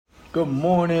Good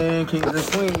morning, kings and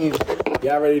queens.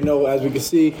 Y'all already know, as we can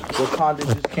see, Wakanda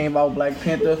just came out, Black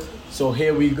Panther. So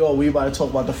here we go. We about to talk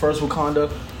about the first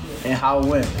Wakanda and how it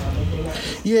went.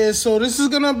 Yeah, so this is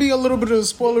going to be a little bit of a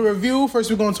spoiler review. First,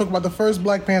 we're going to talk about the first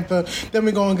Black Panther. Then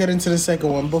we're going to get into the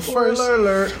second one. But first, Spoiler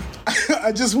alert.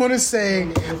 I just want to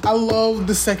say I love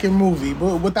the second movie.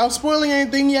 But without spoiling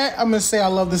anything yet, I'm going to say I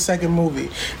love the second movie.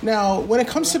 Now, when it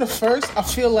comes to the first, I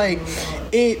feel like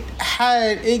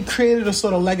it created a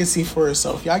sort of legacy for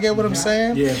itself. Y'all get what I'm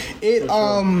saying? Yeah.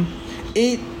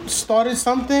 It started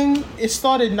something. It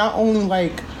started not only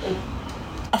like,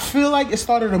 I feel like it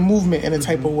started a movement in a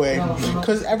type of way,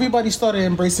 because everybody started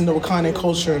embracing the Wakandan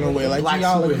culture in a way. Like, do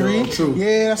y'all agree? True.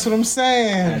 Yeah, that's what I'm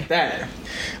saying.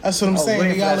 That's what I'm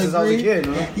saying. Y'all agree?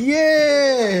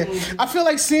 Yeah, I feel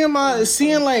like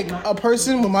seeing like a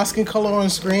person with my skin color on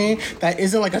screen that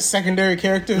isn't like a secondary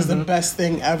character is the best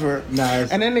thing ever.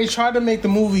 Nice. And then they tried to make the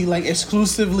movie like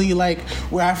exclusively like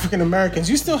we're African Americans.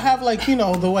 You still have like, you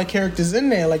know, the white characters in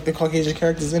there, like the Caucasian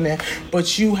characters in there,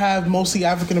 but you have mostly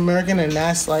African American, and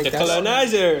that's like the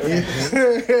colonizer.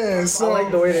 Yeah. So I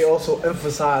like the way they also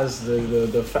emphasize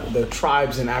the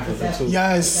tribes in Africa too.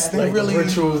 yes, they Like really the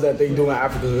rituals that they do in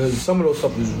Africa. Some of those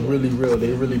stuff is really real.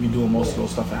 They really be doing most of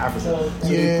those stuff in Africa. So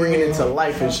they bring it into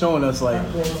life and showing us like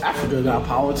Africa got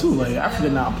power too. Like Africa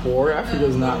not poor.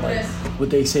 Africa's not like what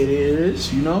they say it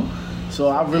is. You know. So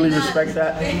I really respect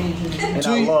that, and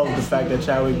I love the fact that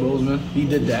Chadwick Boseman, he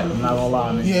did that. I'm not gonna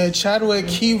lie, man. Yeah, Chadwick,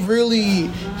 he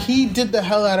did the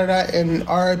hell out of that, and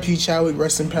R.I.P. Chadwick,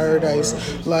 rest in paradise.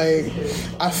 Like,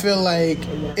 I feel like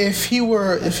if he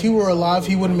were alive,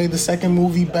 he would have made the second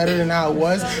movie better than how it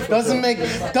was. Doesn't make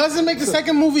the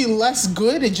second movie less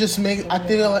good. It just makes I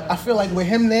feel like with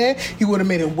him there, he would have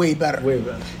made it way better. Way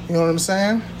better. You know what I'm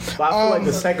saying? But I feel like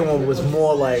the second one was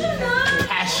more like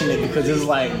passionate, because it's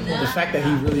like the fact that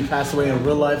he really passed away in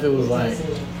real life, it was like,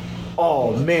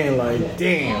 oh man, like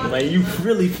damn, like you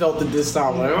really felt it this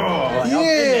time, like I'm in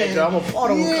that, bro. I'm a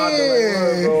part of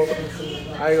Wakanda, like,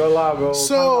 bro. I ain't gonna lie, bro.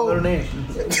 So, my name.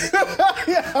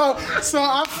 So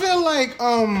I feel like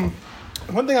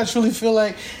one thing I truly feel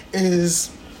like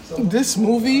is this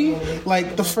movie,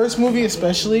 like the first movie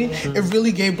especially, it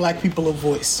really gave black people a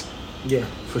voice. Yeah,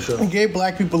 for sure. It gave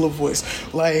black people a voice.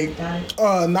 Like,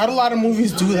 not a lot of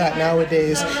movies do that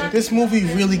nowadays. This movie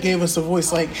really gave us a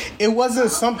voice. Like, it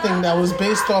wasn't something that was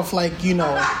based off, like, you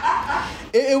know,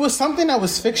 it was something that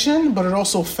was fiction, but it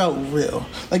also felt real.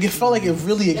 Like, it felt like it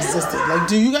really existed. Like,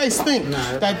 do you guys think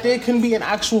that there can be an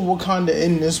actual Wakanda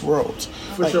in this world?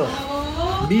 For sure.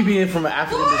 Me being from an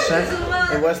African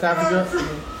descent in West Africa,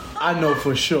 I know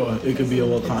for sure it could be a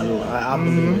Wakanda. I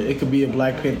believe it. It could be a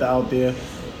Black Panther out there.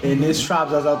 And there's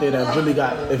tribes out there that really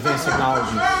got advanced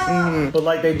technology. But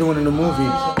like they doing in the movie,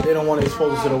 they don't want to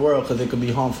expose it to the world because it could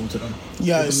be harmful to them.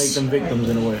 Yes. It could make them victims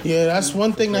in a way. Yeah, that's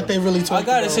one thing that they really talk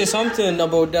about. I gotta say something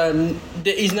about that.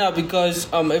 It's not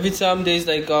because every time there's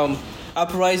like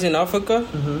uprising in Africa,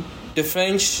 the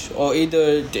French or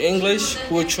either the English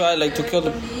will try like to kill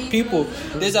the people.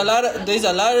 There's a lot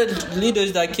of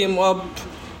leaders that came up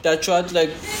that tried to like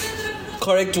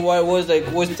correct what was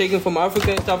taken from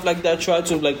Africa and stuff like that, try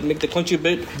to like make the country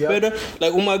better.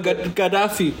 Like Umar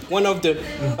Gaddafi, one of them,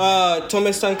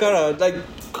 Thomas Sankara, like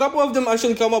a couple of them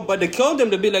actually come up, but they killed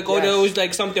them. They be like, there was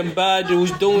like something bad they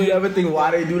was doing. Do you ever think why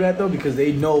they do that though? Because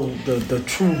they know the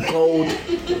true gold,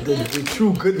 the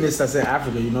true goodness that's in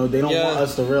Africa. You know, they don't want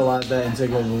us to realize that and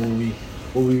take over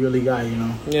what we really got. You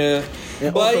know. Yeah.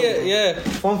 And but also,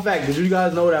 fun fact, did you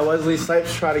guys know that Wesley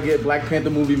Snipes tried to get Black Panther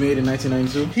movie made in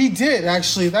 1992? He did,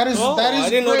 actually. That is I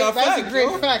didn't know that fact. That's a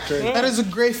great fact. That is a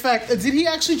great fact. Did he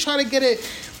actually try to get it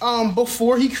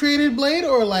before he created Blade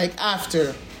or like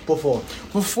after? Before,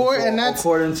 and that's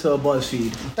according to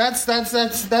BuzzFeed. That's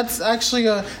actually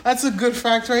a good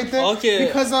fact right there. Okay.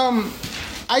 Because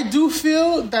I do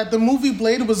feel that the movie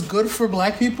Blade was good for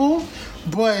black people,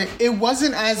 but it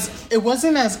wasn't as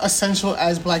essential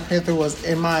as Black Panther was,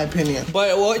 in my opinion.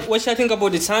 But what should I think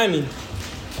about the timing?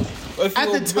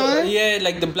 At the time,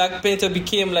 like the Black Panther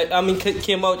came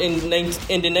out in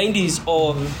the 90s,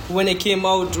 or when it came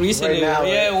out recently.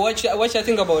 Right now, what should I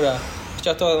think about that? What's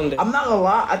your thought on that? I'm not gonna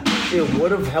lie, I think it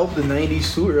would have helped the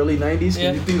 90s too, early 90s.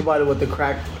 Cause you think about it with the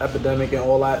crack epidemic and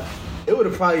all that, it would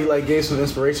have probably like gave some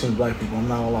inspiration to black people. I'm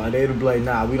not gonna lie, they'd be like,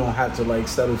 nah, we don't have to like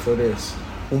settle for this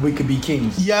when we could be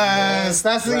kings. Yes,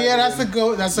 that's a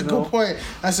good point.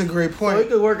 That's a great point. So it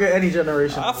could work at any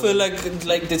generation. I feel like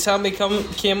the time it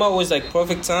came out was like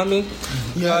perfect timing.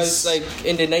 Because like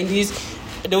in the 90s,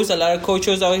 there was a lot of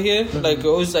cultures out here. Like it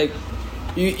was like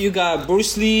you got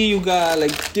Bruce Lee, you got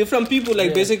like different people,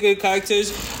 like basically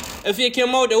characters if it came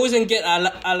out, it wasn't get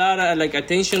a lot of like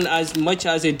attention as much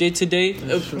as it did today.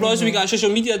 Plus, we got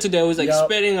social media today. It was like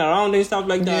spreading around and stuff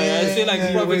like that. I feel like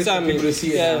perfect timing. People to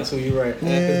see it now, so you're right.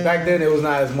 Because back then, it was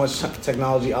not as much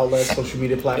technology outlets, social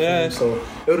media platforms, so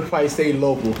it would have probably stayed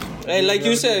local. And like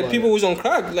you said, people was on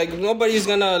crack. Like nobody's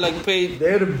gonna like pay.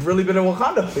 They would have really been in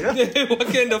Wakanda.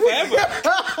 Wakanda forever.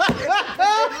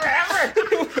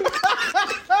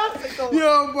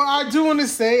 Yo, but I do want to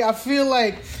say, I feel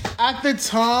like at the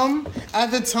time,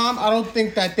 I don't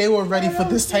think that they were ready for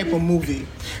this type of movie.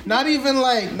 Not even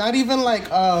like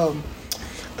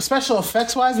special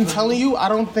effects wise. I'm telling you, I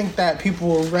don't think that people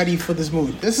were ready for this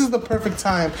movie. This is the perfect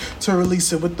time to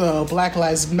release it with the Black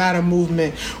Lives Matter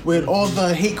movement, with all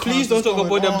the hate crimes. Please don't talk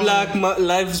about the Black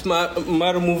Lives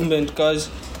Matter movement, because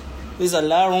there's a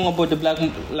lot wrong about the Black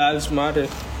Lives Matter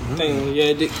thing.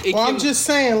 Yeah, I'm just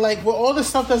saying, like, with all the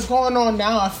stuff that's going on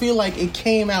now, I feel like it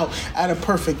came out at a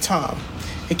perfect time.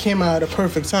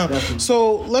 Definitely.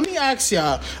 So let me ask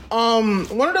y'all.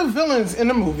 One of the villains in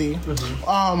the movie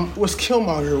was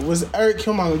Killmonger, was Eric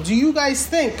Killmonger. Do you guys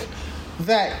think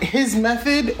that his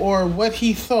method or what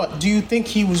he thought, do you think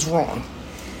he was wrong?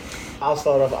 I'll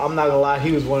start off. I'm not gonna lie.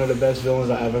 He was one of the best villains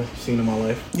I ever seen in my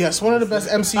life. Yes, one of the best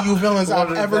MCU villains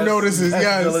I've ever noticed.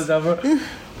 Yes, villains ever.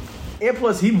 And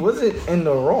plus, he wasn't in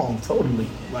the wrong. Totally.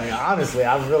 Like honestly,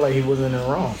 I feel like he wasn't in the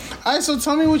wrong. All right, so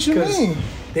tell me what you mean.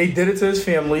 They did it to his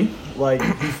family. Like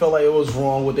he felt like it was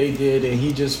wrong what they did, and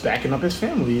he just backing up his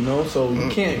family. You know, so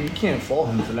you can't fault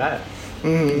him for that.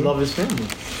 He love his family.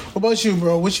 What about you,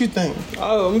 bro? What you think?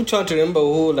 I'm trying to remember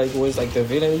who like was like the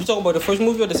villain. You talking about the first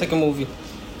movie or the second movie?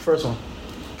 First one,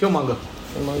 Killmonger.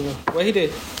 What he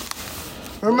did?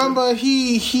 Remember,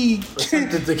 he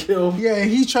attempted to kill. Yeah,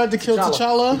 he tried to kill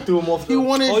T'Challa. He threw him off. You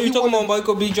talking about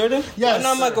Michael B. Jordan? Yes.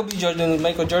 Not Michael B. Jordan.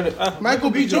 Michael Jordan. Michael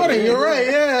B. Jordan. You're right.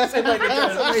 Yeah.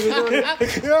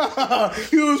 Yeah.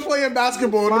 He was playing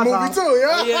basketball in the movie too.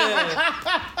 Yeah.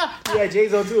 Yeah,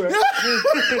 J-Zo too. Right?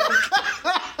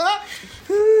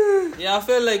 Yeah, I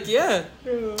feel like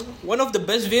one of the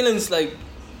best villains. Like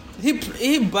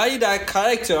he bodied that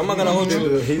character. I'm not gonna hold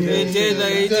you. He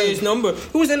did his number.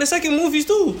 He was in the second movies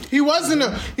too. He was in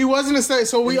the second.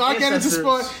 So we are getting into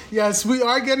spoil. Yes, we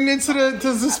are getting into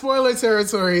the spoiler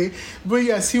territory. But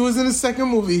yes, he was in the second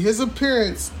movie. His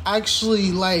appearance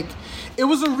actually it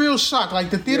was a real shock. Like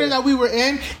the theater that we were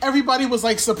in, everybody was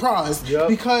like surprised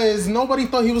because nobody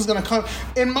thought he was gonna come.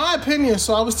 In my opinion,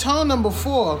 so I was telling them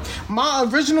before, my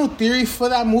original theory for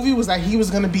that movie was that he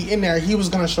was gonna be in there. He was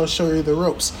gonna show you the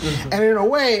ropes, and in a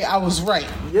way, I was right.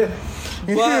 Yeah,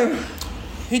 but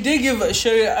he did give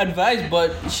Sherry advice,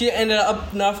 but she ended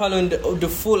up not following the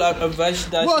full advice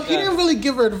that. Well, he didn't really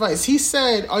give her advice. He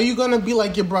said, "Are you gonna be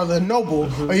like your brother Noble,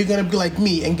 or are you gonna be like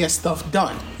me and get stuff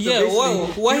done?" Yeah,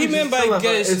 what he meant by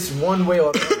guess, it's one way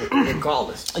or another,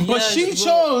 regardless. But she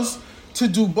chose to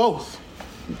do both.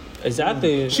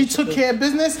 Exactly. She took care of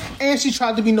business and she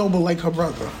tried to be noble like her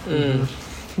brother.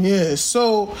 Yeah.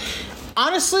 So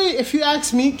honestly, if you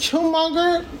ask me,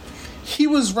 Killmonger, he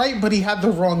was right, but he had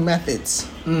the wrong methods.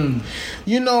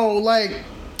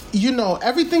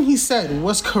 Everything he said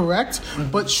was correct,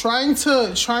 but trying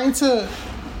to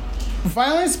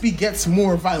violence begets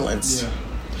more violence. Yeah.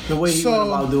 The way he went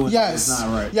about doing it is not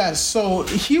right. Yes, so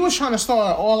he was trying to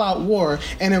start an all-out war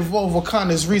and involve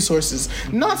Wakanda's resources.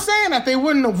 Not saying that they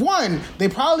wouldn't have won. They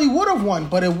probably would have won,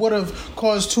 but it would have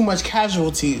caused too much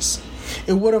casualties.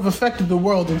 It would have affected the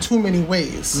world in too many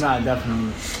ways. Nah,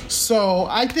 definitely. So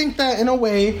I think that in a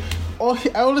way, all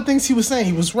the things he was saying,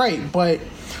 he was right, but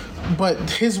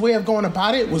his way of going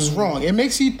about it was wrong. It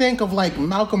makes you think of like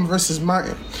Malcolm versus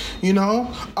Martin.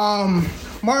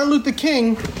 Martin Luther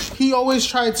King, he always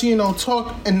tried to,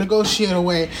 talk and negotiate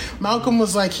away. Malcolm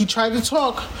was like, he tried to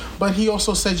talk, but he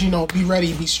also said, be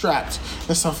ready, be strapped,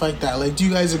 and stuff like that. Like, do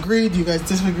you guys agree? Do you guys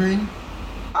disagree?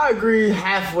 I agree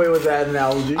halfway with that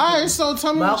analogy. All right, so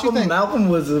tell me what you think. Malcolm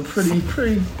was a pretty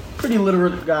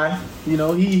literate guy. He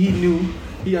knew,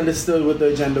 he understood what the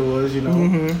agenda was.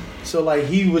 So like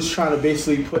he was trying to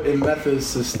basically put in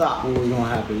methods to stop what was going to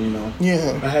happen.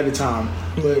 Ahead of time.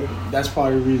 But that's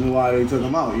probably the reason why they took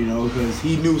him out. Because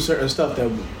he knew certain stuff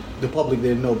that the public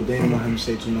didn't know, but they didn't want him to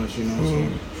say too much. So.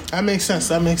 That makes sense.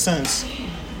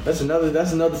 That's another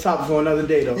topic for another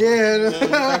day, though. Yeah.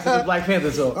 Back to the Black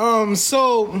Panther talk.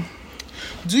 So,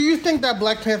 do you think that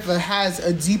Black Panther has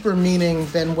a deeper meaning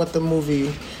than what the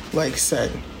movie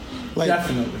said?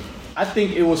 Definitely. I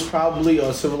think it was probably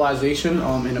a civilization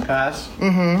in the past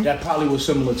that probably was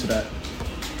similar to that.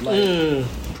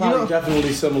 Probably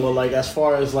definitely similar. Like as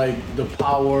far as like the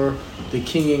power, the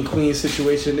king and queen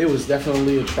situation, it was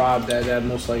definitely a tribe that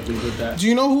most likely did that. Do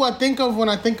you know who I think of when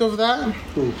I think of that?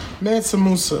 Who? Mansa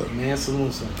Musa. Mansa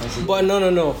Musa. But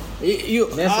no.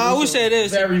 I would say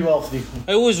this. Very wealthy.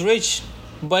 It was rich.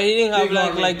 But he didn't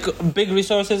have like big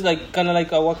resources, like kind of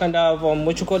like a Wakanda of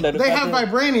what you call that. They have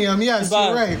vibranium, yes, But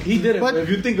you're right. He did it. But if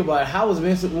you think about it, how was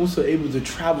Mansa Musa able to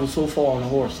travel so far on a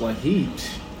horse? Like he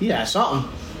had something.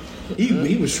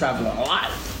 He was traveling a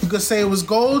lot. You could say it was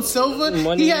gold, silver.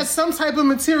 Money. He had some type of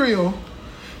material.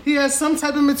 He had some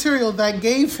type of material that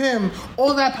gave him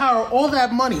all that power, all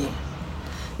that money.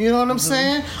 You know what I'm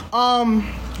saying?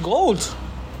 Gold.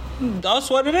 That's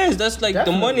what it is. That's like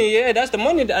Definitely. the money. Yeah, that's the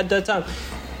money at that time.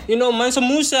 You know, Mansa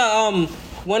Musa.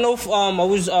 One of I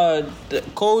was the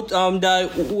quote that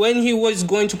when he was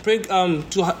going to pray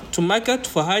to Mecca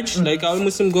for Hajj, like our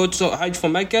Muslim go to Hajj for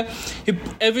Mecca,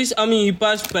 he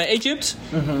passed by Egypt.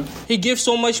 He gave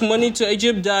so much money to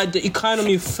Egypt that the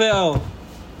economy fell.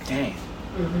 Dang.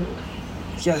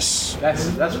 Yes.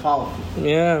 That's powerful.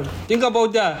 Yeah. Think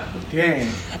about that.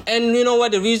 Dang. And you know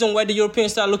what? The reason why the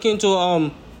Europeans start looking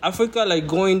to Africa, like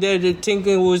going there, they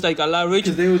thinking it was like a lot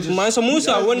richer. They were just, Mansa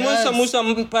Musa, when yes. Mansa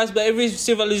Musa passed by every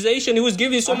civilization, he was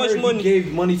giving so much money. He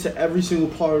gave money to every single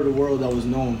part of the world that was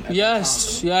known. At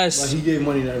Yes, the time. yes. Like he gave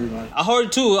money to everybody. I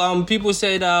heard too. People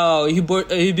said he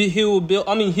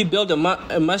built a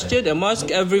mosque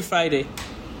every Friday.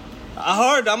 I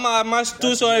heard. I'm not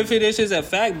too sure if this is a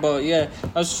fact, but yeah,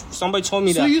 somebody told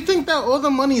me that. So you think that all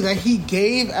the money that he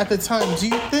gave at the time, do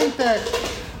you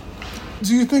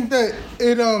think that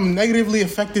it negatively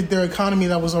affected their economy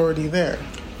that was already there?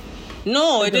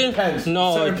 No, it didn't. Depends.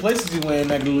 No, Certain places he went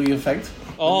negatively affect.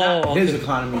 Not his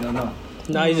economy, no.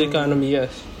 Not his economy,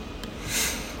 yes.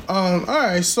 All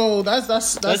right, so that's.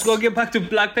 Let's go get back to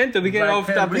Black Panther. We get Black off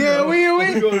Panther. topic. Yeah, we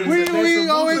Mansa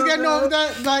always Musa, getting bro. off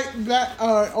that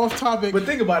off topic. But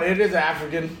think about it. It is an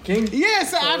African king. Yeah,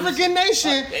 it's an African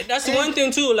nation. That's one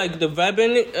thing too, like the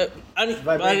vibrant.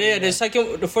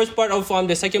 The first part of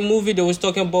the second movie, they was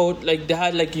talking about like they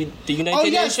had like the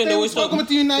United yes, Nations. they was talking about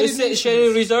the United Nations.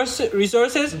 Sharing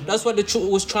resources. That's what they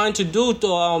was trying to do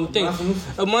to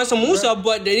Mansa Musa,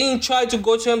 but they didn't try to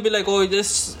go to him and be like, oh,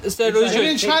 this is They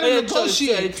didn't try to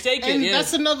negotiate. Take and it,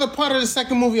 that's another part of the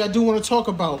second movie I do want to talk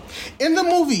about. In the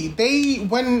movie,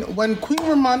 when Queen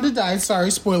Ramonda died, sorry,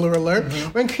 spoiler alert,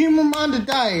 when Queen Ramonda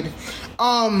died,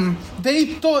 they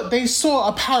thought they saw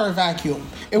a power vacuum.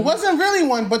 It wasn't really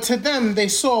one, but to them, they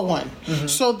saw one.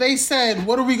 So they said,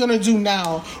 what are we going to do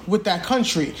now with that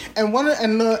country? And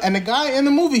the guy in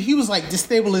the movie, he was like,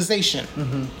 destabilization.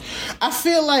 I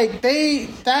feel like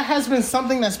that has been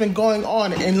something that's been going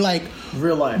on in like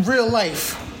Real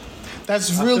life.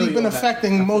 That's really been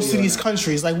affecting most of these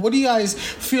countries. Like, what do you guys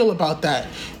feel about that?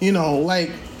 You know,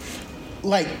 like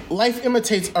life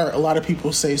imitates art, a lot of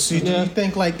people say. So do you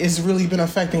think like it's really been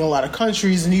affecting a lot of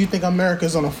countries, and do you think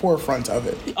America's on the forefront of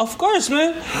it? Of course,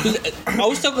 man. I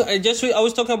was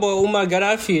talking about Umar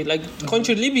Gaddafi, like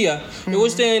country Libya. They were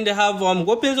saying they have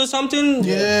weapons or something.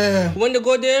 Yeah. When they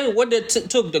go there, what they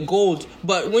took the gold.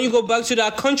 But when you go back to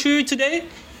that country today,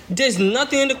 there's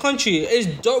nothing in the country. It's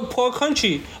dirt poor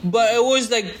country. But it was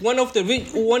like one of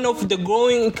the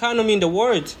growing economy in the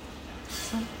world.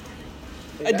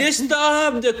 They still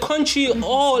have the country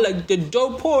all like the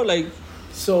dirt poor, like.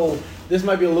 So this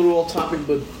might be a little off topic,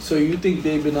 but so you think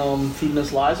they've been feeding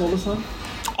us lies all the time?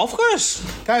 Of course.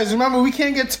 Guys, remember, we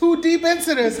can't get too deep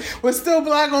into this. We're still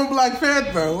Black on Black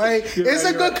Panther. Like, it's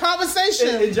a good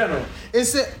conversation. In general.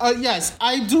 Yes,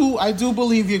 I do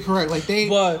believe you're correct. Like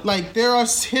there are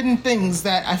hidden things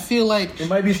that I feel like it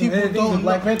might be some hidden things in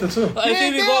Black Panther too. I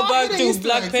think we go back to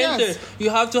Black Panther. You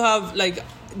have to have like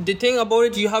the thing about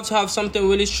it. You have to have something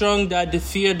really strong that they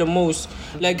fear the most,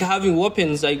 like having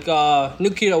weapons, like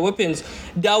nuclear weapons.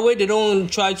 That way they don't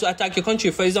try to attack your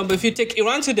country. For example, if you take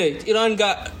Iran today, Iran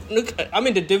got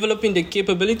they're developing the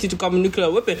capability to come a nuclear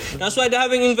weapon. That's why they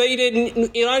haven't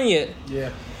invaded Iran yet. Yeah.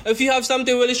 If you have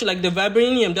something really like the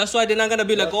vibranium, that's why they're not gonna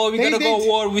be like, oh, we're gonna go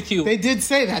war with you. They did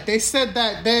say that. They said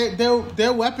that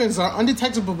their weapons are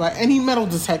undetectable by any metal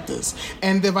detectors,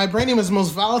 and the vibranium is the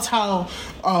most volatile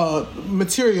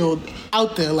material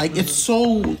out there. Like it's so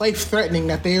life threatening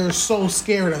that they are so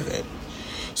scared of it.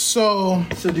 So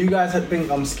do you guys think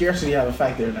scarcity have a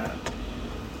factor in that?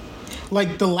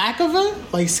 Like the lack of it,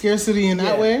 like scarcity in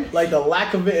that way, like the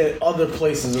lack of it in other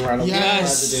places around the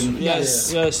world.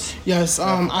 Yes.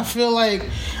 I feel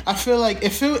like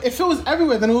if it was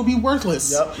everywhere, then it would be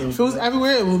worthless. Yep, if it was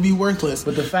everywhere, it would be worthless.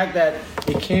 But the fact that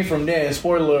it came from there, and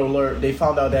spoiler alert, they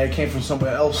found out that it came from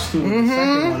somewhere else too. The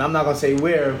second one, I'm not gonna say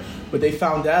where, but they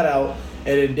found that out,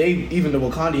 And then even the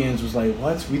Wakandians was like,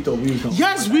 what? We thought we was going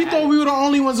Yes, we thought we were the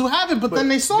only ones who have it, but then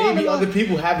they saw maybe it. Other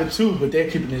people have it too, but they're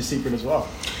keeping it a secret as well.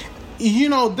 You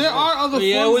know, there are other.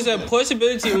 Yeah, it was a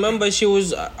possibility. Remember, she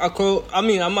was.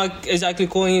 I'm not exactly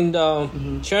calling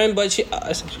Sharon, but she.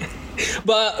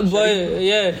 But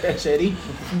yeah,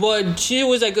 but she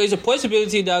was like, it's a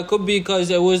possibility that could be because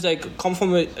it was like come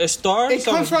from a star. It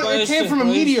came from a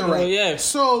meteorite. Yeah.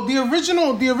 So the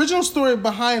original story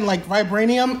behind like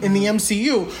vibranium in the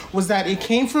MCU was that it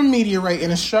came from a meteorite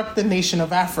and it struck the nation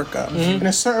of Africa in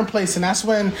a certain place, and that's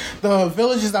when the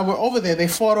villages that were over there, they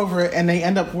fought over it and they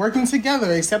end up working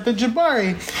together, except the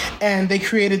Jabari, and they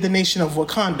created the nation of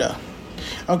Wakanda.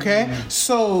 Okay,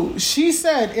 so she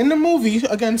said in the movie,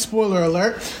 again, spoiler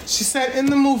alert, she said in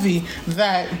the movie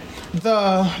that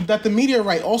the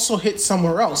meteorite also hit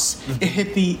somewhere else. It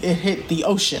hit the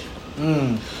ocean.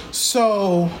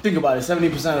 So think about it.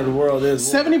 70% of the world is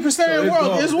 70% of the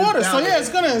world is water. So yeah, it's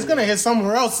gonna hit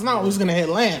somewhere else. It's not always gonna hit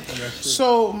land.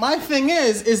 So my thing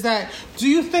is that do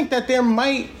you think that there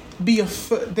might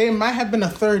have been a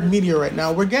third meteorite?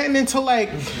 Now we're getting into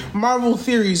like Marvel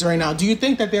theories right now. Do you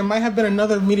think that there might have been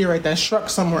another meteorite that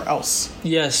struck somewhere else?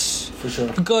 Yes, for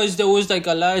sure. Because there was like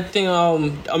a lot of thing.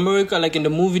 America, like in the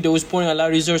movie, they was pouring a lot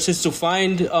of resources to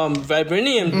find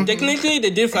vibranium. Technically, they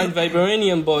did find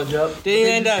vibranium, but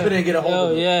they didn't get a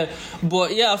hold of it. Yeah,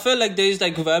 but yeah, I feel like there is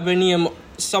like vibranium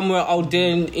somewhere out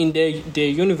there in their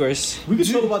universe. We could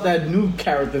talk about that new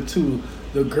character too.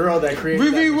 The girl that created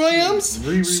Riri Williams.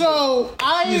 She's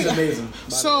amazing.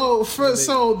 So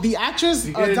the actress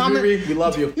Riri, we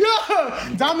love you. Yeah,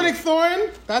 Dominic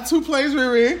Thorne. That's who plays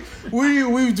Riri. We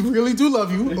really do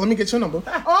love you. Let me get your number.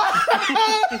 But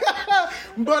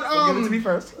give it to me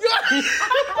first.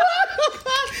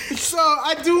 So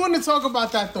I do want to talk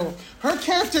about that though. Her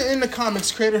character in the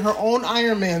comics created her own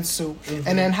Iron Man suit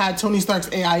and then had Tony Stark's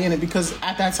AI in it because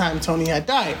at that time Tony had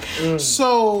died.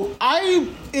 So I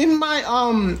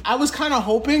was kind of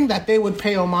hoping that they would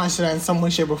pay homage to that in some way,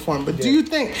 shape, or form. But do you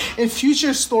think in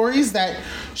future stories that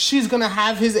she's gonna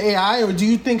have his AI, or do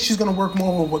you think she's gonna work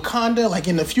more with Wakanda, like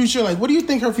in the future? Like, what do you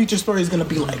think her future story is gonna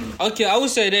be like? Okay, I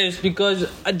would say this because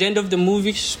at the end of the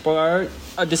movie,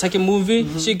 the second movie,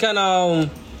 she kind of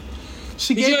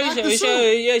she gave back the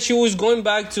suit. She was going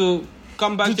back to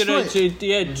come back Detroit. to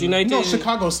United. No,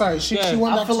 Chicago. Sorry, she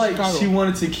went back to Chicago. I feel like she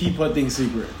wanted to keep her thing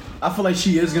secret. I feel like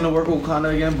she is gonna work with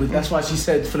Wakanda again, but that's why she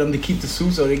said for them to keep the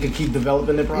suit so they could keep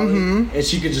developing it probably, and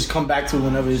she could just come back to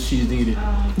whenever she's needed.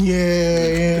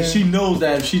 Yeah. Because she knows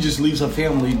that if she just leaves her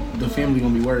family, the family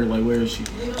gonna be worried. Like, where is she?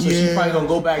 So she probably gonna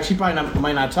go back. She probably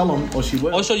might not tell them, or she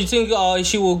will. Also, you think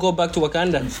she will go back to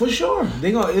Wakanda? For sure.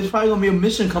 It's probably gonna be a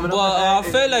mission coming up. Well, I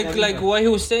feel like what he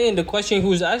was saying, the question he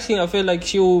was asking, I feel like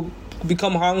she will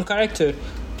become her own character.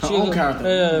 Her own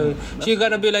character. She's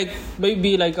gonna be like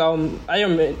maybe like Iron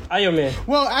Man.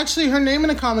 Well, actually, her name in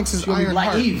the comics is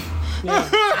Ironheart. Eve. Yeah.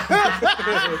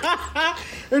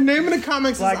 Her name in the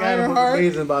comics is Ironheart.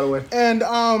 Amazing, by the way. And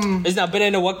it's not better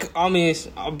than what is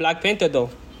Black Panther though.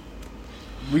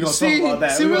 We're gonna talk about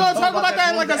that. We're gonna talk about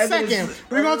that in like a second.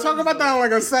 We're gonna talk about that in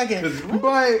like a second.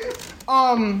 But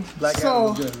Black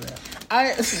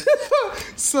Adam is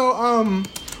good,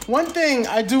 one thing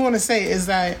I do want to say is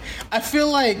that I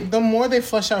feel like the more they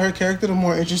flesh out her character, the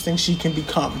more interesting she can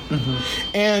become.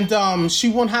 And she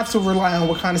won't have to rely on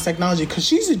Wakanda's technology because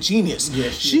she's a genius.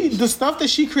 Yeah, the stuff that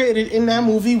she created in that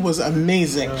movie was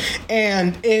amazing.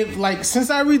 And since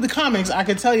I read the comics, I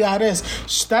can tell you how this.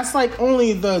 That's like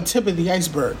only the tip of the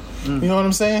iceberg. You know what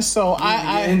I'm saying? So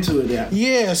I into it,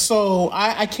 yeah. So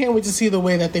I can't wait to see the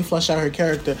way that they flesh out her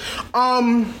character.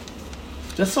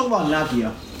 Let's talk about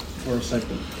Nakia for a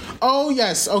second. Oh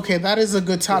yes, okay, that is a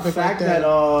good topic. The fact that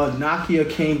Nakia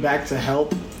came back to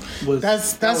help was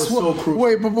so crucial.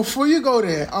 Wait, but before you go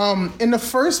there, in the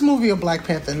first movie of Black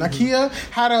Panther, Nakia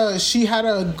had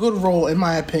a good role in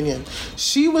my opinion.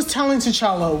 She was telling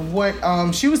T'Challa what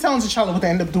they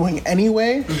ended up doing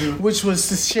anyway, which was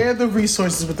to share the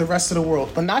resources with the rest of the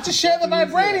world, but not to share the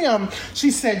vibranium.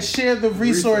 She said share the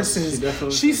resources.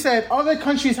 She said other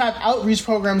countries have outreach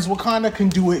programs. Wakanda can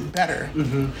do it better.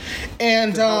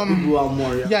 And people out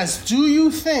more, yes. Do you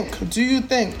think?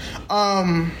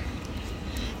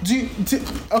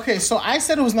 Okay, so I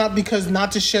said it was not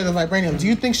to share the vibranium. Do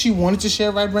you think she wanted to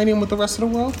share vibranium with the rest of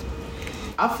the world?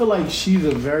 I feel like she's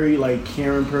a very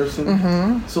caring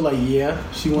person. So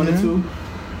she wanted to,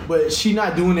 but she's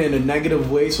not doing it in a negative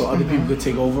way so other people could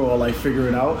take over or figure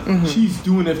it out. She's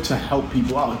doing it to help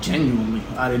people out genuinely,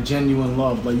 out of genuine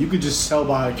love. You could just tell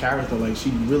by her character, she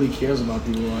really cares about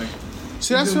people.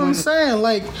 See, that's what I'm saying.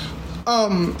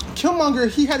 Killmonger,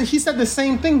 he said the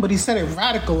same thing, but he said it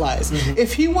radicalized.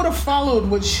 If he would have followed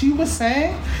what she was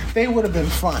saying, they would have been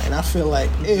fine. I feel like,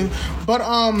 but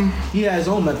he had his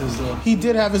own methods though. He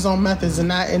did have his own methods, and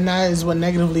that is what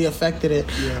negatively affected it.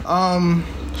 Yeah.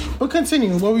 But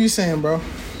continue. What were you saying, bro?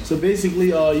 So basically,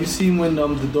 you see when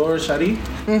the daughter Shari,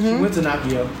 she went to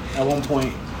Nakia at one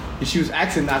point, and she was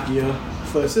asking Nakia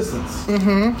for assistance.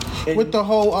 With the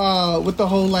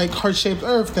whole like heart-shaped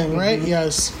herb thing, right?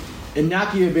 Yes. And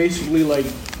Nakia basically, like,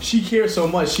 she cares so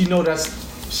much. She know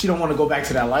she don't want to go back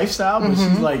to that lifestyle, but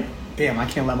she's like, damn, I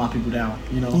can't let my people down,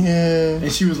 you know? Yeah.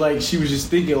 And she was just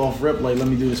thinking off rip, like, let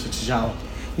me do this for T'Challa.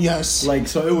 Yes. Like,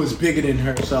 so it was bigger than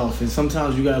herself. And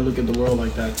sometimes you gotta look at the world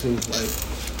like that too. Like,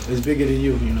 it's bigger than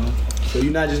you, you know? So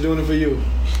you're not just doing it for you.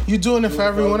 You're doing it for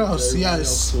everyone else,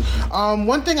 yes.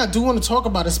 One thing I do want to talk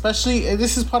about, especially,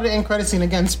 this is part of the end credit scene,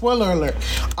 again, spoiler alert.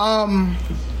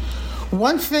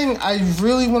 One thing I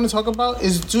really want to talk about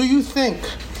is, do you think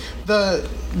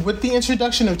with the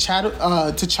introduction of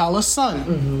T'Challa's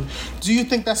son, do you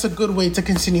think that's a good way to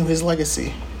continue his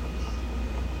legacy?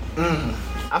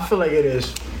 I feel like it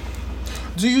is.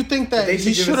 Do you think that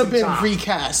he should have been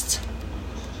recast?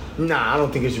 Nah, I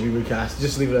don't think it should be recast.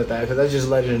 Just leave it at that, because that's just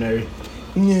legendary.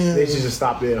 Yeah. They should just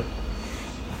stop there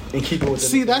and keep it with.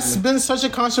 See, that's been such a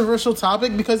controversial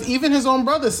topic, because even his own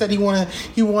brother said he wanted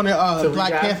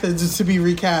Black Panther to be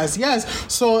recast. Yes,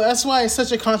 so that's why it's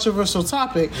such a controversial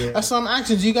topic. Yeah. That's why I'm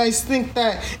asking. Do you guys think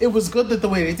that it was good that the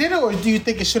way they did it, or do you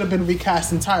think it should have been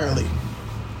recast entirely?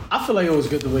 I feel like it was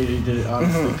good the way they did it,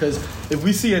 honestly, because if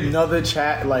we see another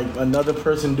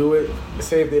person do it,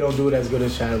 say if they don't do it as good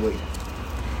as Chadwick,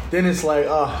 then it's like,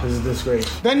 oh, this is a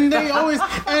disgrace. Then they always,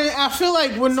 and I feel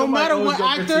like no matter what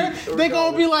actor, they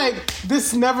gonna be like,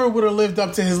 this never would have lived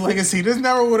up to his legacy. This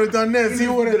never would have done this. He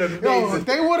would have.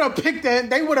 They would have picked that.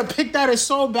 They would have picked that as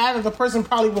so bad that the person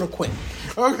probably would have quit.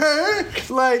 Okay,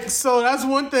 like, so that's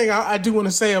one thing I do want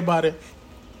to say about it.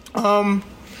 One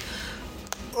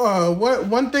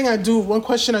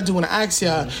question I do want to ask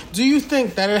y'all, do you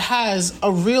think that it has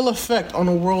a real effect on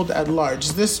the world at large?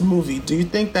 This movie, do you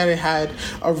think that it had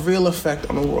a real effect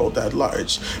on the world at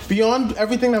large? Beyond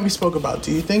everything that we spoke about,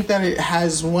 do you think that it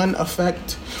has one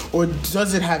effect, or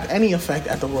does it have any effect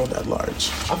at the world at large?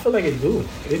 I feel like it do.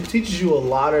 It teaches you a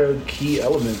lot of key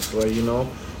elements, like, you know,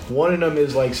 one of them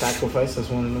is like sacrifice. That's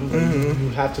one of them. You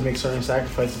have to make certain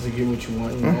sacrifices to get what you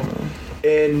want, you know.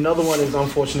 And another one is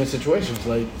unfortunate situations.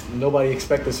 Like, nobody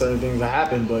expected certain things to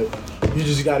happen, but you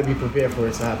just got to be prepared for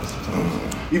it to happen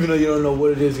sometimes. Even though you don't know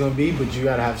what it is going to be, but you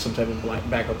got to have some type of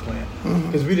backup plan.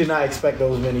 Because we did not expect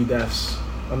those many deaths.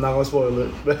 I'm not going to spoil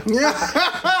it. But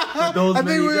I think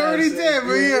we already did,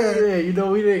 but yeah, you know,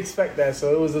 we didn't expect that,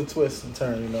 so it was a twist and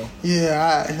turn, you know.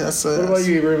 Yeah, what about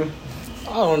you, Raymond?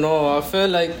 I don't know. I feel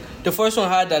like the first one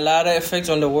had a lot of effects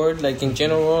on the world, like in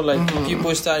general. Like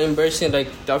people start embracing like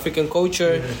the African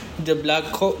culture, the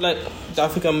the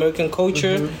African American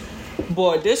culture.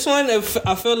 But this one, I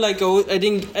felt like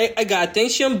I got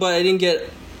attention, but I didn't get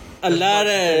a lot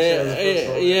of.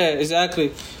 Yeah,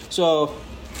 exactly. So,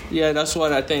 yeah, that's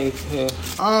what I think. Yeah.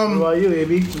 What about you,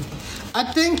 AB?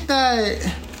 I think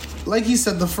that, like you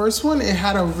said, the first one, it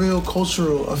had a real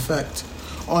cultural effect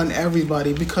on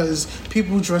everybody, because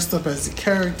people dressed up as the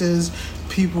characters.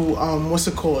 People,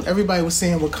 everybody was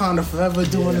saying Wakanda Forever,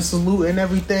 doing the salute and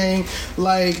everything.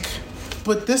 Like,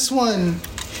 but this one,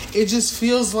 it just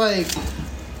feels like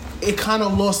it kind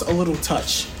of lost a little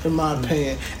touch, in my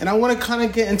opinion. And I want to kind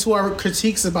of get into our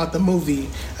critiques about the movie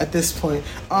at this point.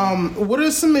 What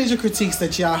are some major critiques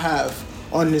that y'all have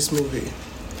on this movie?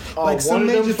 Like one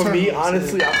of them, for me,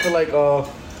 honestly, I feel like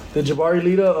the Jabari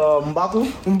leader,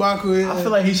 M'Baku, yeah. I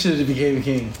feel like he should have became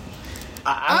king.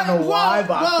 I don't know why,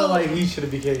 but I feel like he should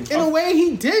have became king. In a way,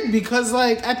 he did, because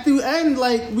like at the end,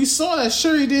 like we saw that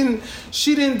Shuri didn't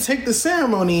take the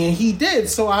ceremony, and he did.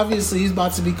 So obviously, he's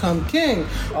about to become king.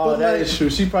 Oh, that is true.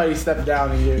 She probably stepped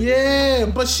down in years. Yeah,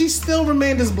 but she still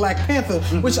remained as Black Panther,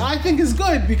 which I think is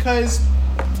good, because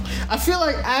I feel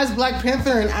like as Black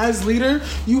Panther and as leader,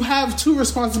 you have two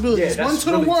responsibilities. One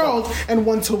to really the world tough. And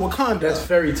one to Wakanda. That's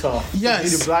very tough. Yes.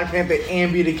 To be the Black Panther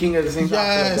and be the king at the same time.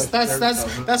 Yes,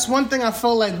 that's one thing I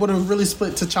felt like would have really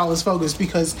split T'Challa's focus,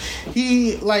 because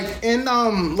he in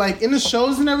the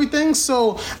shows and everything.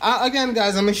 So again,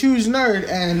 guys, I'm a huge nerd,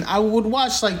 and I would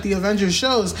watch like the Avengers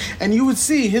shows, and you would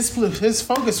see his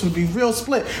focus would be real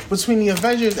split between the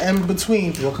Avengers and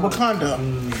between Wakanda.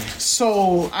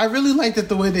 So I really liked it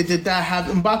the way they did that. Have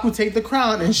M'Baku take the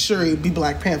crown and Shuri be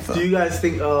Black Panther. Do you guys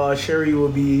think Shuri will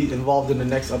be involved in the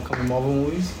next upcoming Marvel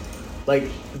movies? like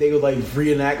they would like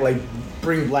reenact, like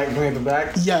bring Black Panther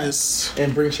back. Yes.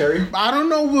 And bring Cherry. I don't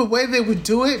know what way they would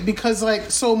do it because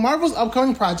like so Marvel's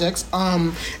upcoming projects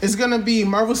is gonna be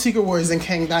Marvel Secret Wars and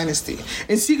Kang Dynasty.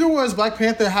 In Secret Wars, Black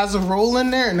Panther has a role in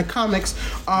there in the comics.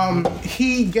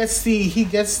 He gets the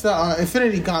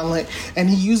Infinity Gauntlet and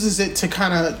he uses it to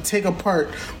kind of take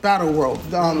apart Battle World.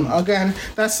 Again,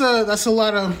 that's a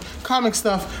lot of comic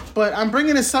stuff, but I'm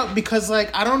bringing this up because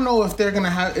like I don't know if they're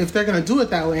gonna do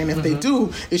it that way, and if they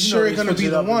do, it's sure gonna be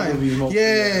the one.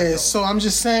 Yeah, so I'm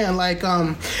just saying, like,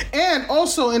 and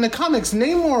also in the comics,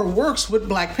 Namor works with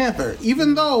Black Panther.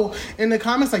 Even though in the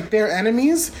comics, like, they're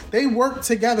enemies, they work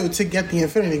together to get the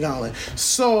Infinity Gauntlet.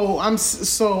 So I'm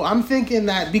thinking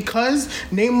that because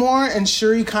Namor and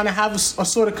Shuri kind of have a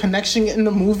sort of connection in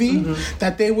the movie,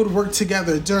 that they would work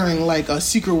together during, like,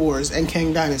 Secret Wars and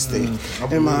Kang Dynasty,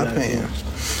 in my opinion.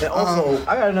 And also,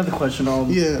 I got another question.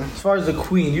 Yeah. As far as the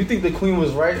Queen, you think the Queen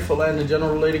was right for letting the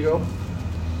General Lady go?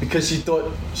 Because she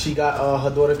thought she got her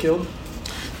daughter killed?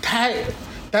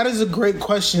 That is a great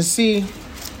question. See,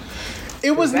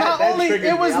 it was not only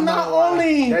because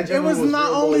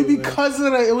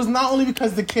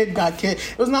the kid got killed.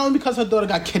 It was not only because her daughter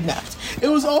got kidnapped. It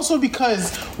was also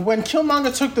because when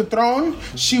Killmonger took the throne,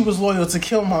 she was loyal to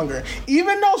Killmonger.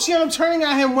 Even though she ended up turning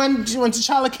at him when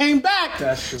T'Challa came back,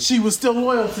 she was still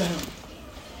loyal to him.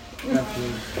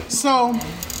 So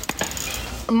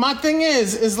my thing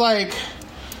is like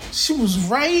she was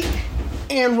right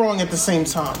and wrong at the same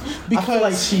time. Because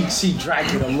I feel like she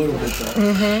dragged it a little bit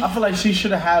though. I feel like she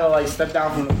should have had her like step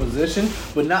down from the position,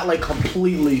 but not like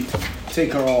completely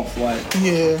take her off. Like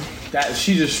that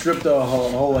she just stripped her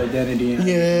whole identity. And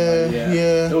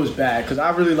it was bad because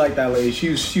I really like that lady. She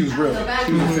was real.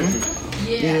 She was official.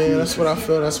 Yeah, that's what I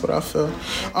feel.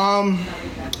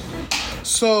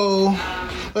 So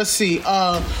let's see.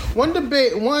 One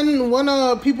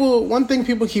thing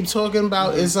people keep talking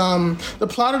about is the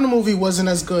plot of the movie wasn't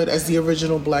as good as the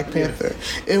original Black Panther.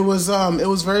 It was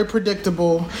very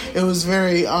predictable. It was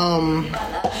very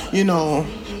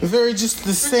very just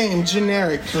the same,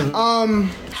 generic.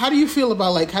 How do you feel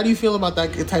about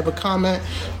that type of comment?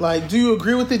 Like, do you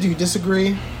agree with it? Do you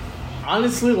disagree?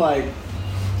 Honestly, like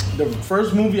the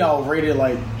first movie I'll rate it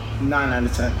like 9 out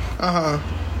of 10.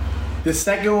 The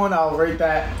second one, I'll rate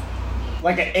that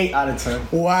like an 8 out of 10.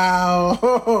 Wow.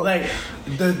 Like,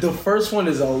 the first one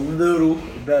is a little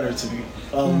better to me.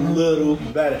 A little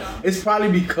better. It's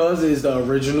probably because it's the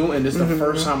original and it's the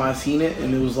first time I've seen it,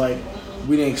 and it was like,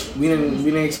 we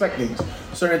didn't expect things.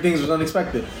 Certain things was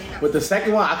unexpected. With the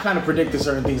second one, I kind of predicted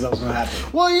certain things that was gonna happen.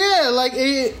 Well, yeah,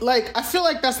 I feel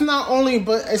like it's not only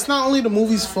the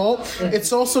movie's fault.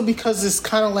 It's also because it's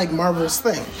kind of like Marvel's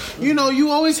thing. You know, you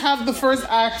always have the first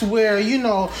act where you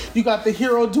got the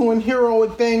hero doing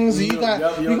heroic things. You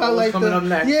got like coming up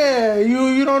next.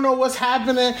 You don't know what's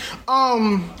happening.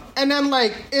 And then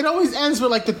like it always ends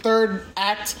with like the third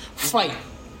act fight.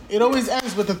 It always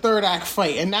ends with the third act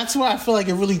fight, and that's why I feel like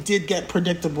it really did get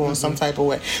predictable in some type of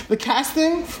way. The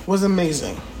casting was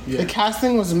amazing. Yeah. The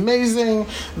casting was amazing.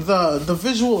 The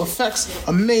visual effects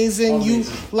amazing. You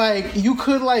could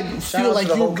feel like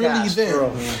you're really there.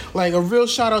 Bro, like a real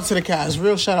shout out to the cast.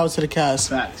 Real shout out to the cast.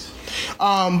 Facts.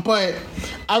 But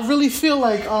I really feel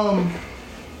like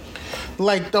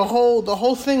the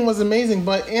whole thing was amazing,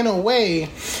 but in a way,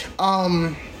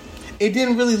 it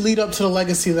didn't really lead up to the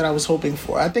legacy that I was hoping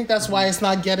for. I think that's why it's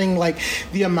not getting like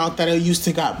the amount that it used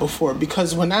to got before.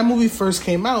 Because when that movie first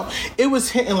came out, it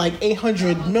was hitting like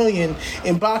 800 million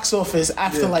in box office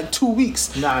after like 2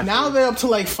 weeks. Now they're up to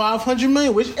like 500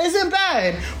 million, which isn't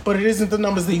bad, but it isn't the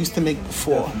numbers they used to make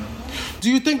before.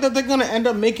 Do you think that they're gonna end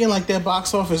up making like their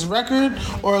box office record,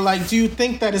 or like do you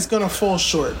think that it's gonna fall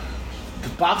short? The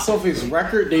box office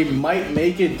record, they might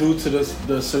make it due to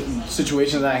the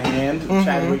situations at hand.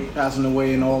 Chadwick passing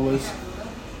away and all this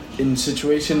in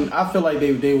situation. I feel like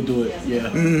they will do it,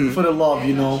 for the love,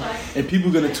 and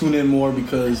people gonna tune in more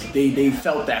because they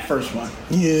felt that first one,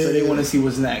 so they want to see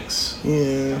what's next.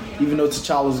 Even though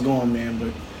T'Challa's gone, man,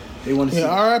 but they want to see.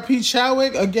 R.I.P.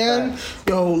 Chadwick again.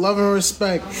 Yo, love and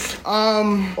respect.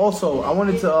 Also, I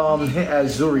wanted to hit at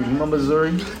Zuri. Remember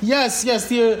Zuri? Yes. He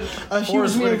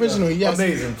was the original. Yes,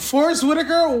 amazing. Forrest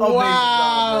Whitaker.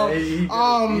 Wow. He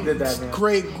did that, man.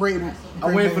 Great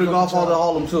I'm waiting for the Godfather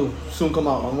Harlem too. Soon come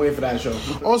out. I'm waiting for that show.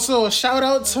 Also, a shout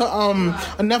out to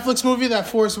a Netflix movie that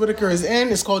Forrest Whitaker is in.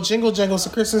 It's called Jingle Jangle. It's a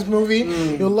Christmas movie.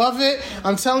 You'll love it.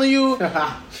 I'm telling you,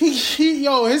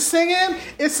 his singing,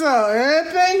 it's a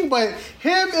thing, but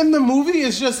him in the movie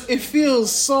is just, it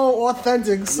feels so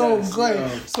authentic, so good.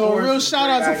 Yeah. So a real shout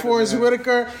out to Forrest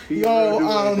Whitaker.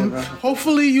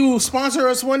 Hopefully you sponsor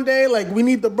us one day. Like, we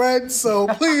need the bread, so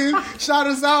please shout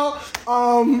us out.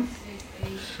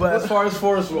 But as far as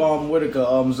Forrest Whitaker,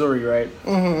 Zuri, right?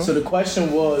 Mm-hmm. So the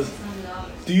question was,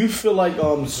 do you feel like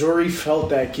Zuri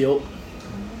felt that guilt?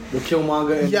 The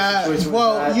Killmonger? Yeah,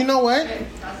 well, you know what?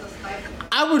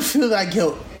 I would feel that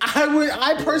guilt.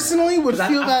 I personally would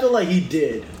feel that. I feel like he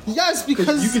did. Yes,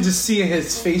 because you could just see in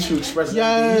his facial expression.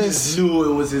 Yes, he just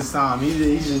knew it was his time.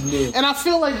 He just knew. And I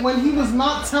feel like when he was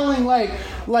not telling, like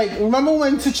remember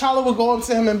when T'Challa would go up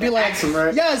to him and be like, him,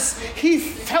 right? Yes, he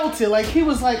felt it. Like he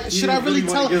was like, should I really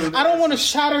tell him? I don't want to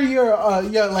shatter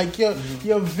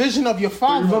your vision of your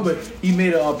father. Remember, he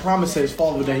made a promise to his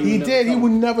father that he did. He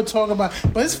would never talk about.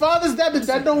 But his father's dead. The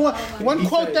dead don't want one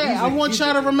quote that I want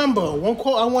y'all to remember. One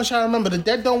quote I want y'all to remember: the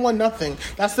dead don't want nothing.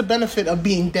 That's the benefit of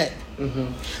being dead. Mm-hmm.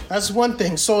 That's one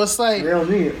thing. So it's like they don't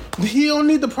need it. He don't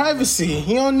need the privacy.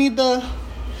 He don't need the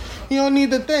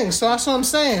thing. So that's what I'm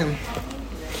saying.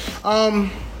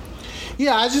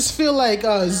 Yeah, I just feel like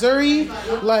Zuri,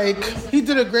 like, he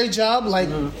did a great job. Like,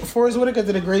 Forrest Whitaker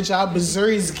did a great job, but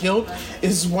Zuri's guilt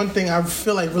is one thing I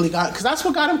feel like really got, because that's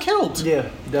what got him killed. Yeah,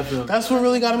 definitely. That's what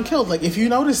really got him killed. Like, if you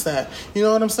notice that, you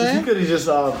know what I'm saying? He could have just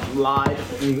lied.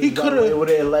 He could have. It would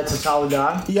have let T'Challa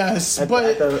die. Yes,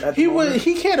 but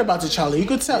he cared about T'Challa. You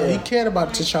could tell he cared about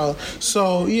T'Challa.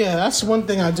 So yeah, that's one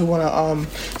thing I do want to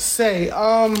say.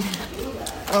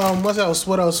 What else?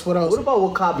 What about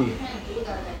Wakabi?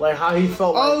 Like how he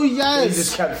felt like they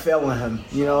just kept failing him,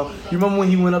 you know? You remember when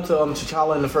he went up to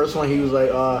T'Challa in the first one, he was like,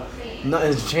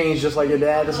 nothing's changed just like your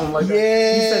dad or something like that?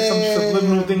 Yeah. He said some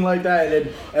subliminal thing like that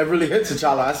and it really hit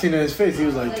T'Challa. I seen it in his face. He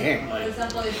was like, damn, like,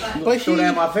 but show that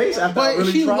in my face after I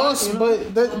really he tried, lost, you know?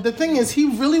 But the thing is, he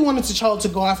really wanted T'Challa to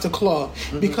go after Claw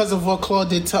because of what Claw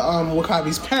did to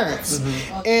Wakabi's parents.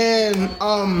 And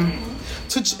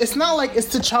it's not like it's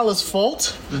T'Challa's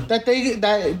fault that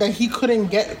he couldn't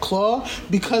get Claw,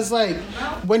 because like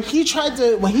when he tried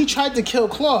to kill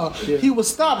Claw, he was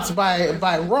stopped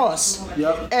by Ross.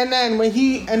 Yep. And then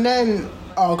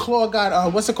Claw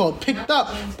got picked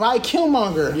up by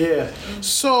Killmonger. Yeah.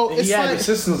 So and he had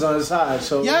assistants on his side.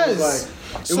 So yes.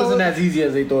 It wasn't as easy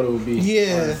as they thought it would be.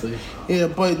 Yeah. Honestly. Yeah.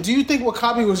 But do you think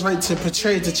Wakabi was right to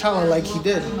portray T'Challa like he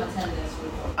did?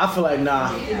 I feel like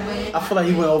nah. I feel like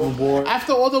he went overboard.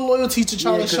 After all the loyalty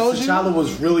T'Challa showed you? T'Challa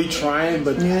was really trying,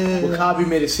 but Wakabi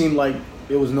made it seem like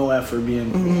there was no effort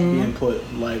being put.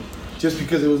 Like, just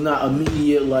because it was not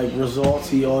immediate like results,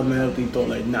 he automatically thought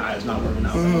like, nah, it's not working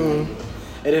out.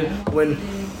 And then when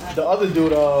the other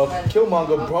dude,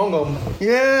 Killmonger, brung him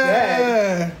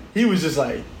back, he was just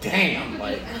like, damn,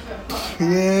 like.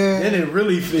 Yeah. Then it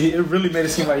really made it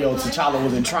seem like T'Challa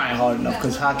wasn't trying hard enough,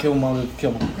 because how Killmonger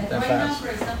killed him that fast.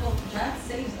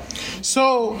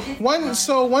 So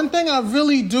one thing I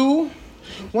really do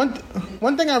want to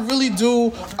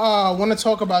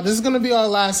talk about. This is going to be our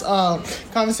last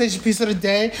conversation piece of the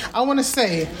day. I want to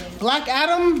say Black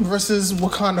Adam versus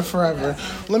Wakanda Forever.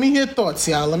 Let me hear thoughts,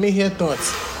 y'all. Let me hear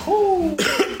thoughts.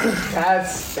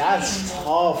 That's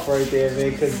tough right there,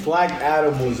 man, because Black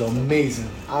Adam was amazing.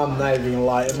 I'm not even gonna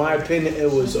lie. In my opinion,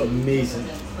 it was amazing.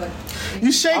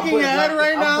 You shaking your head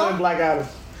right now? I'm putting Black Adam.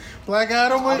 Black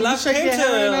Adam, Black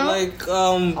Panther, like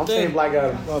I'm saying Black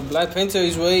Adam. Black Panther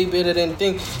is way better than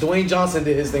thing. Dwayne Johnson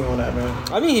did his thing on that, man.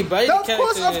 I mean, he buried the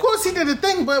character. Of course, he did a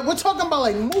thing, but we're talking about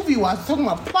like movie wise. We're talking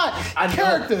about plot,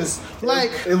 characters.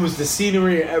 It was the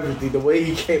scenery and everything. The way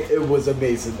he came, it was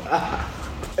amazing.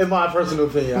 In my personal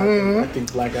opinion, I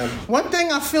think Black Adam. One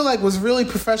thing I feel like was really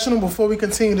professional, before we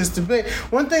continue this debate,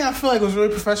 one thing I feel like was really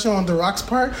professional on The Rock's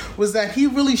part was that he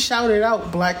really shouted out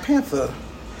Black Panther.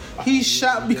 He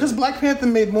shout because Black Panther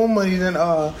made more money than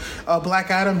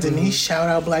Black Adam did. He shouted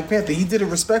out Black Panther. He did it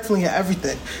respectfully and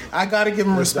everything. I gotta give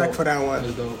him respect for that one.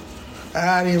 I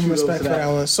gotta give him respect for that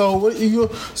one. So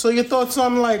your thoughts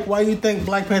on like why you think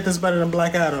Black Panther's better than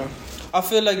Black Adam? I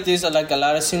feel like there's like a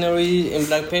lot of scenery in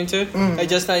Black Panther.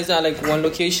 It's not like one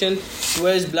location.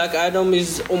 Whereas Black Adam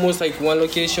is almost like one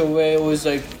location where it was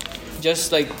like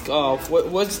just like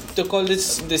what's they call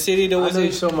this the city that was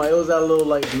it was that little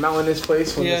like mountainous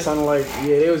place when the sunlight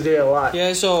it was there a lot.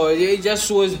 Yeah, so it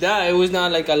just was that. It was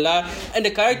not like a lot, and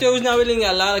the character was not really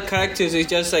a lot of characters. It's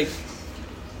just like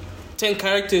 10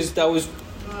 characters that was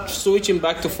switching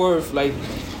back to forth. Like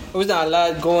it was not a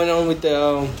lot going on with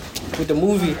the with the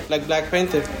movie, like Black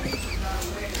Panther.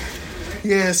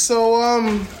 Yeah, so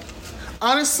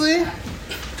honestly,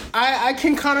 I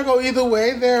can kind of go either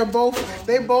way.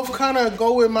 They both kind of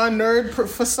go with my nerd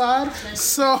facade.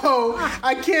 So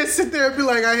I can't sit there and be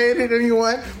like I hated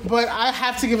anyone, but I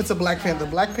have to give it to Black Panther.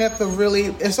 Black Panther really,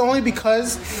 it's only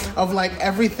because of like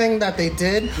everything that they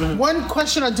did. Mm-hmm. One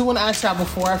question I do want to ask y'all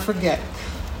before I forget.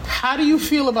 How do you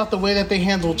feel about the way that they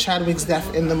handled Chadwick's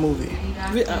death in the movie?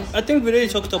 I think we already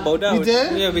talked about that. We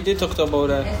did? Yeah, we did talk about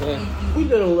that. Yeah. We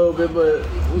did a little bit, but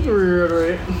we can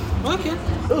reiterate. Okay.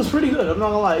 It was pretty good. I'm not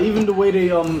gonna lie. Even the way they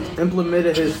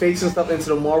implemented his face and stuff into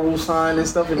the Marvel sign and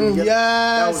stuff. And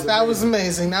yes, that was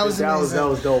amazing. That was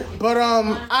dope. But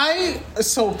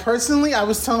so personally, I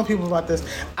was telling people about this.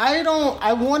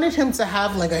 I wanted him to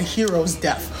have like a hero's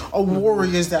death, a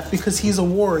warrior's death, because he's a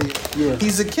warrior. Yeah.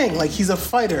 He's a king. Like he's a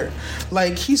fighter.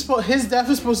 Like his death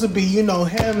is supposed to be,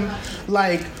 him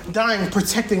like dying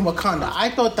protecting Wakanda. I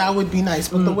thought that would be nice,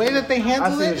 but the way that they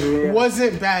handled it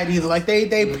wasn't bad either. Like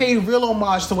they paid real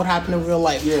homage to what happened in real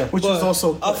life, which was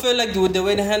also good. I feel like the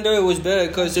way they handled it was better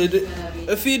because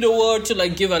if you were to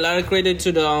like give a lot of credit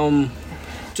to the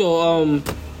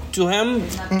to him,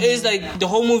 it's like the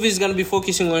whole movie is gonna be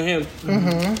focusing on him.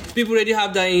 Mm-hmm. People already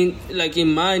have that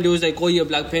in mind. It was like, oh yeah,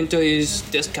 Black Panther is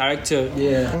this character.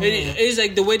 Yeah, it's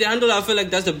like the way they handle it. I feel like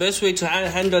that's the best way to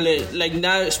handle it. Like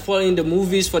not spoiling the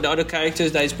movies for the other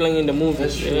characters that is playing in the movie.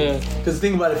 That's true. Yeah. Because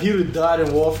think about it, if he would have died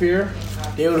in warfare,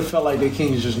 they would have felt like their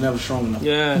king is just never strong enough.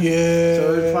 Yeah.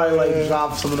 So they probably like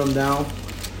drop some of them down.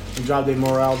 Drop their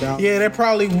morale down. Yeah, they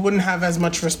probably wouldn't have as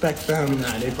much respect for him.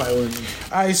 Nah, they probably wouldn't.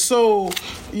 Alright, so,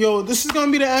 this is going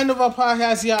to be the end of our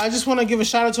podcast. Yeah, I just want to give a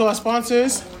shout out to our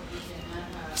sponsors.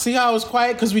 See how I was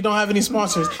quiet? Because we don't have any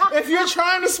sponsors. If you're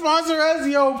trying to sponsor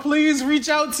us, please reach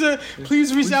out to us.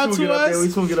 Reach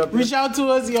out to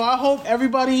us. I hope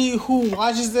everybody who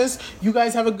watches this, you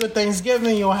guys have a good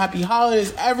Thanksgiving, happy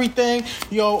holidays, everything.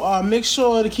 Make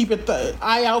sure to keep an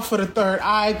eye out for the third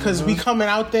eye, because we coming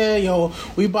out there,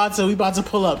 we about to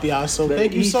pull up, y'all. So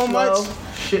thank you so much.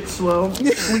 Shit slow.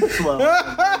 Sleep slow.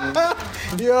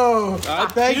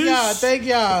 Thank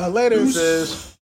y'all. Later.